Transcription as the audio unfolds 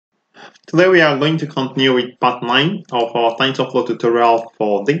Today we are going to continue with part 9 of our TensorFlow tutorial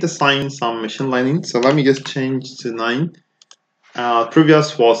for data science and machine learning. So let me just change to 9.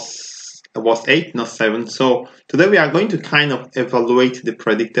 Previous was 8, not 7. So today we are going to kind of evaluate the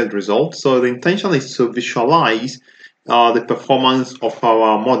predicted results. So the intention is to visualize the performance of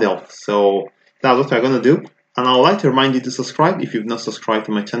our model. So that's what we're going to do. And I would like to remind you to subscribe if you've not subscribed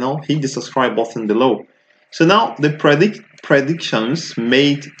to my channel. Hit the subscribe button below. So now the predictions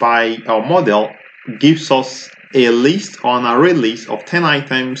made by our model gives us a list or an array list of 10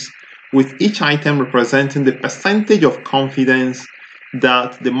 items, with each item representing the percentage of confidence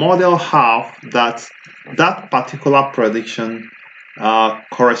that the model have that that particular prediction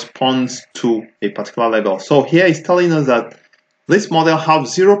corresponds to a particular level. So here it's telling us that this model have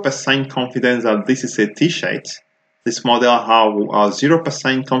 0% confidence that this is a t-shirt. This model have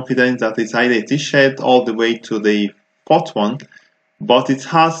 0% confidence that it's either a t-shirt all the way to the fourth one, but it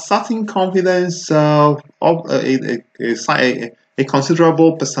has certain confidence of a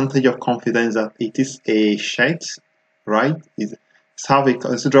considerable percentage of confidence that it is a shirt, right? It's have a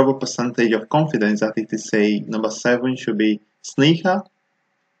considerable percentage of confidence that it is a number 7 should be sneaker.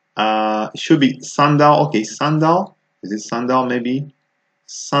 It should be sandal. Okay, sandal. Is it sandal? Maybe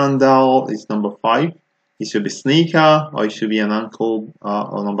sandal is number 5. It should be sneaker, or it should be an ankle,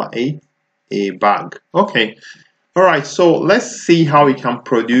 or number 8, a bag. Okay, all right. So let's see how we can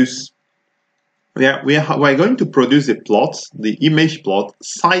produce. We're going to produce a plot, the image plot,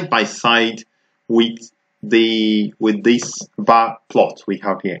 side by side with this bar plot we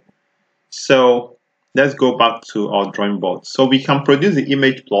have here. So let's go back to our drawing board. So we can produce the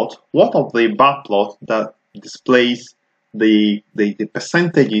image plot. What of the bar plot that displays the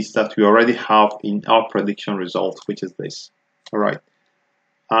percentages that we already have in our prediction results, which is this. All right.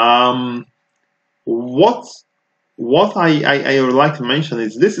 What I would like to mention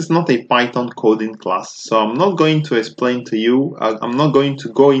is this is not a Python coding class, so I'm not going to explain to you. I'm not going to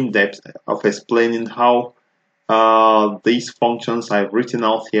go in depth of explaining how these functions I've written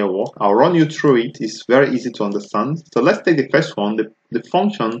out here work. I'll run you through it. It's very easy to understand. So let's take the first one, the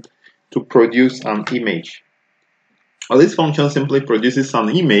function to produce an image. Well, this function simply produces an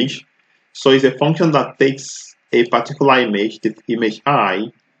image. So it's a function that takes a particular image, the image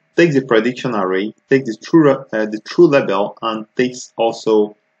I, takes the prediction array, takes the true label, and takes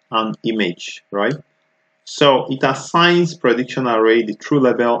also an image, right? So it assigns prediction array, the true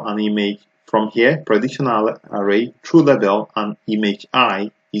label, and image. From here, prediction array, true label, and image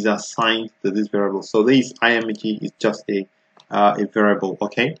I is assigned to this variable. So this img is just a variable,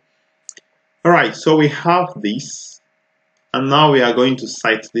 okay? All right, so we have this. And now we are going to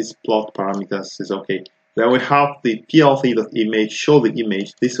cite this plot parameters. Is okay. Then we have the plc.image, show the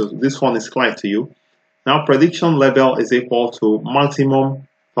image. This one is clear to you. Now prediction label is equal to maximum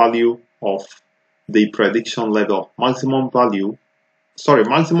value of the prediction label. Maximum value of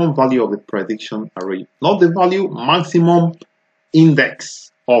the prediction array. Not the value, maximum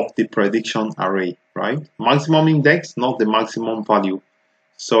index of the prediction array, right? Maximum index, not the maximum value.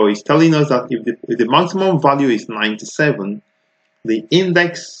 So it's telling us that if the maximum value is 97, the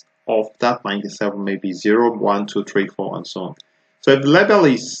index of that 97 may be 0, 1, 2, 3, 4, and so on. So if the label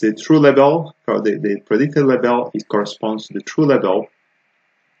is the true label, or the predicted label, it corresponds to the true label.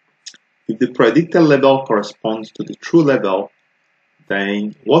 If the predicted label corresponds to the true label,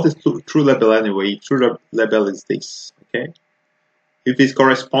 then what is true label anyway? True label is this, okay? If it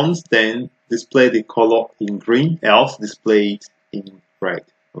corresponds, then display the color in green, else display it in red.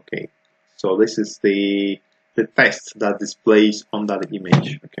 Okay, so this is the text that displays under the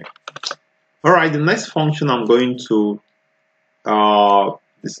image. Okay, all right. The next function I'm going to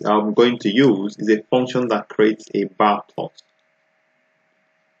use is a function that creates a bar plot.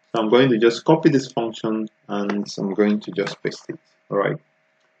 So I'm going to just copy this function and I'm going to just paste it. All right.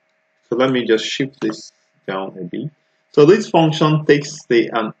 So let me just shift this down a bit. So this function takes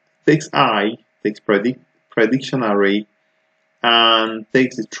prediction array, and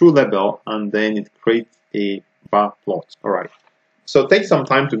takes the true label, and then it creates a bar plot. All right. So take some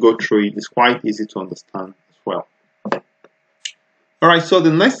time to go through it. It's quite easy to understand as well. All right. So the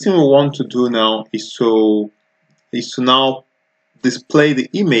next thing we want to do now is to now display the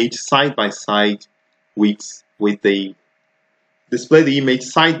image side by side with the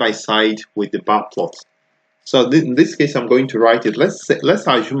bar plot. So in this case, I'm going to write it. Let's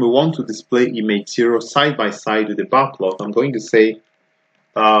assume we want to display image 0 side by side with the bar plot. I'm going to say,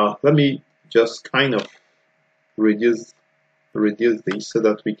 let me just kind of reduce this so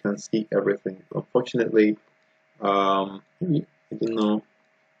that we can see everything. Unfortunately, I don't know.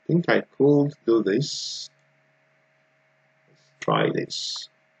 I think I could do this. Let's try this.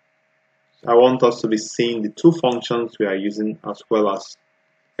 I want us to be seeing the two functions we are using as well as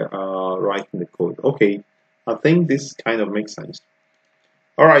writing the code. Okay, I think this kind of makes sense.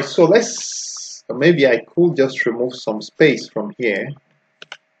 All right, so maybe I could just remove some space from here.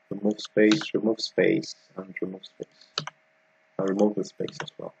 Remove space, and remove space, and remove the space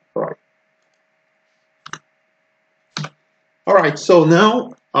as well. All right, so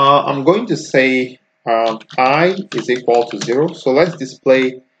now I'm going to say I is equal to 0. So let's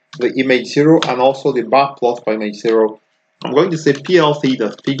display the image 0 and also the bar plot for image 0. I'm going to say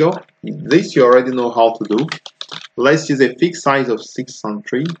plt.figure. This you already know how to do. Let's use a fixed size of 6 and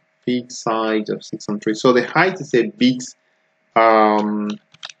 3. Fixed size of 6 and 3. So the height is a bit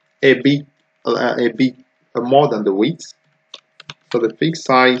more than the width. So the fixed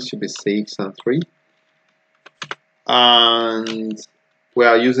size should be 6 and 3. And we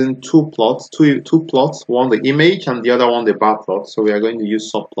are using two plots, one the image and the other one the bar plot. So we are going to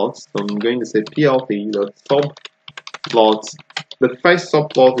use subplots. So I'm going to say plt.subplot. The first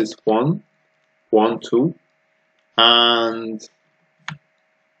subplot is 1, 1, 2, and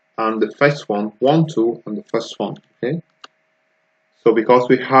the first one 1, 2, and the first one. Okay. So because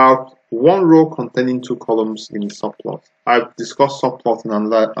we have one row containing 2 columns in subplot. I've discussed subplot in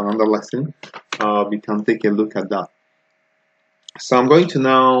another lesson. We can take a look at that. So I'm going to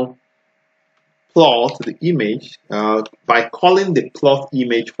now plot the image by calling the plot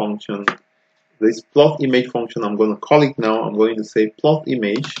image function. This plot image function, I'm going to call it now. I'm going to say plot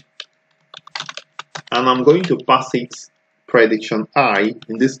image, and I'm going to pass it prediction I.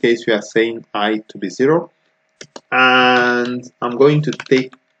 In this case, we are saying I to be 0, and I'm going to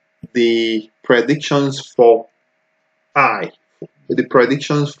take the predictions for I, the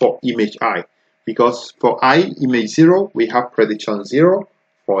predictions for image I, because for I image 0 we have prediction 0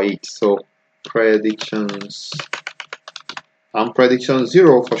 for it. So predictions, and prediction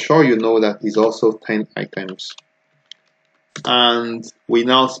 0 for sure you know that is also 10 items. And we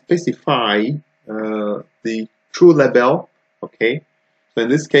now specify the true label. Okay, so in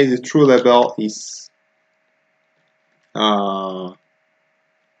this case the true label is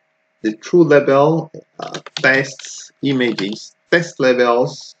tests images, test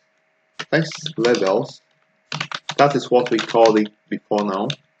labels. That is what we called it before now,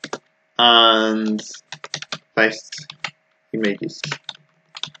 and test images.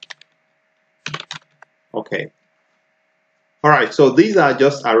 Okay. All right, so these are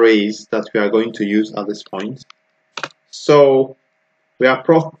just arrays that we are going to use at this point. So we are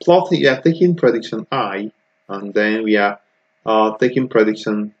plotting, we are taking prediction I, and then we are taking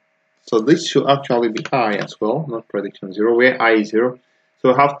prediction. So this should actually be I as well, not prediction 0, where I is 0. So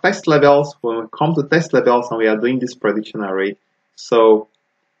we have test labels. When we come to test labels and we are doing this prediction array, so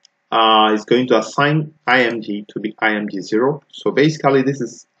it's going to assign img to be img 0. So basically this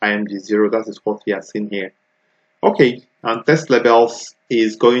is img 0. That is what we are seeing here. Okay, and test labels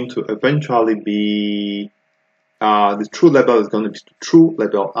is going to eventually be the true label is going to be true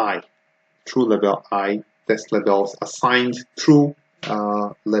label I. True label I. Test labels assigned true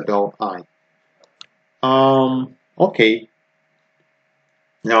label I. Okay.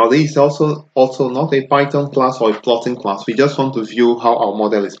 Now this is also not a Python class or a plotting class. We just want to view how our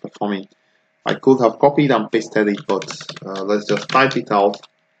model is performing. I could have copied and pasted it, but let's just type it out.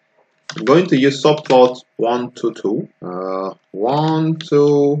 I'm going to use subplot 1, 2, 2. 1,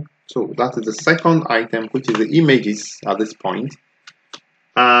 2, 2. That is the second item, which is the images at this point.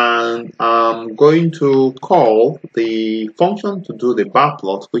 And I'm going to call the function to do the bar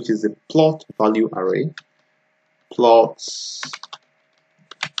plot, which is the plot value array. Plot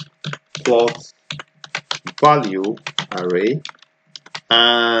value array,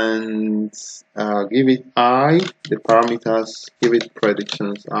 and give it I, the parameters, give it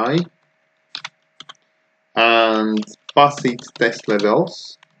predictions I, and pass it test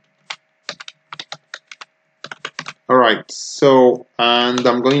labels. Alright, so, and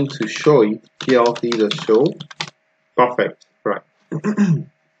I'm going to show it, plt.show. Perfect, right.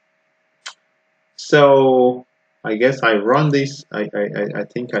 So I guess I run this. I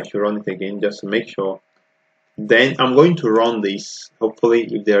think I should run it again just to make sure. Then I'm going to run this. Hopefully,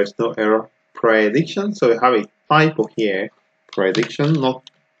 if there is no error, prediction. So we have a typo here, prediction, not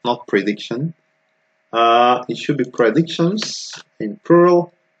prediction. It should be predictions in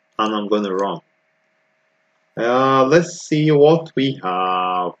plural, and I'm going to run. Let's see what we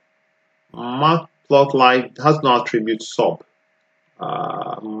have. Matplotlib has no attribute sub.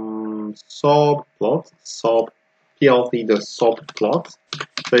 Subplot, plt the subplot.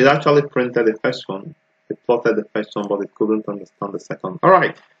 So it actually printed the first one. It plotted the first one, but it couldn't understand the second. All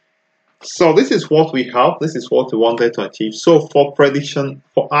right. So this is what we have. This is what we wanted to achieve. So for prediction,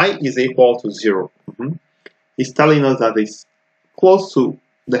 for I is equal to 0, it's telling us that it's close to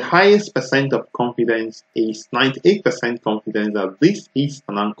the highest percent of confidence is 98% confidence that this is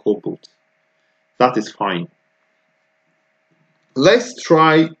an ankle boot. That is fine. Let's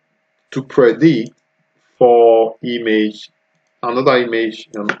try to predict for image, another image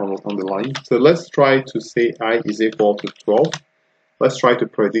on the line. So let's try to say I is equal to 12. Let's try to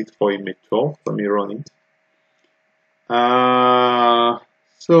predict for image 12. Let me run it.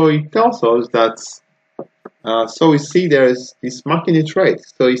 So it tells us that, so we see it's marking it red.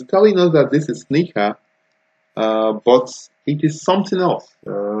 So it's telling us that this is sneaker, but it is something else.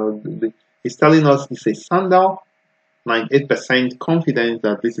 It's telling us it's a sandal, 98% confidence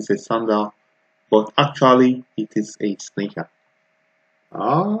that this is a sandal, but actually it is a sneaker.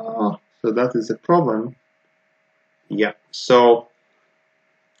 So that is a problem. Yeah, so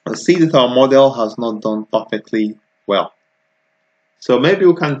I see that our model has not done perfectly well. So maybe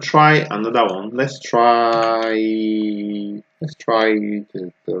we can try another one. Let's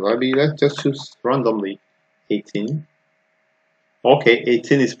just choose randomly 18. Okay,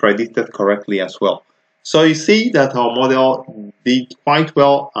 18 is predicted correctly as well. So you see that our model did quite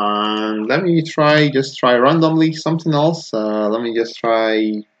well, and let me just try randomly something else. Let me just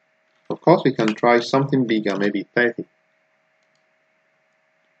try, of course we can try something bigger, maybe 30.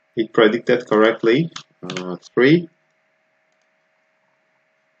 It predicted correctly, 3.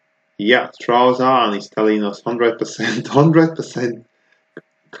 Yeah, trouser, and it's telling us 100%,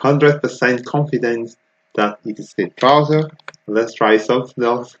 100% confidence that it is a trouser. Let's try something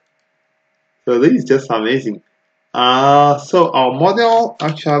else. So this is just amazing. So our model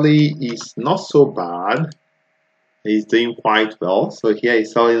actually is not so bad. It's doing quite well. So here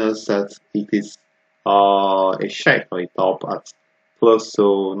it's telling us that it is a check on the top at close to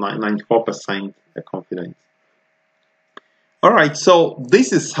 94% confidence. All right, so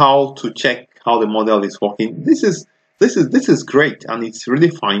this is how to check how the model is working. This is great and it's really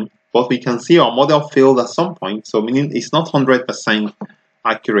fine, but we can see our model failed at some point, so meaning it's not 100%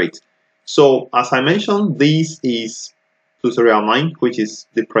 accurate. So as I mentioned, this is tutorial 9, which is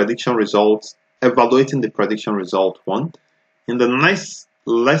the prediction results, evaluating the prediction result 1. In the next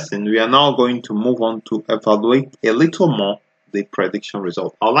lesson, we are now going to move on to evaluate a little more the prediction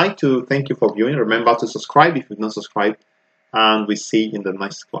result. I'd like to thank you for viewing. Remember to subscribe if you've not subscribed, and we see you in the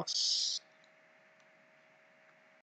next class.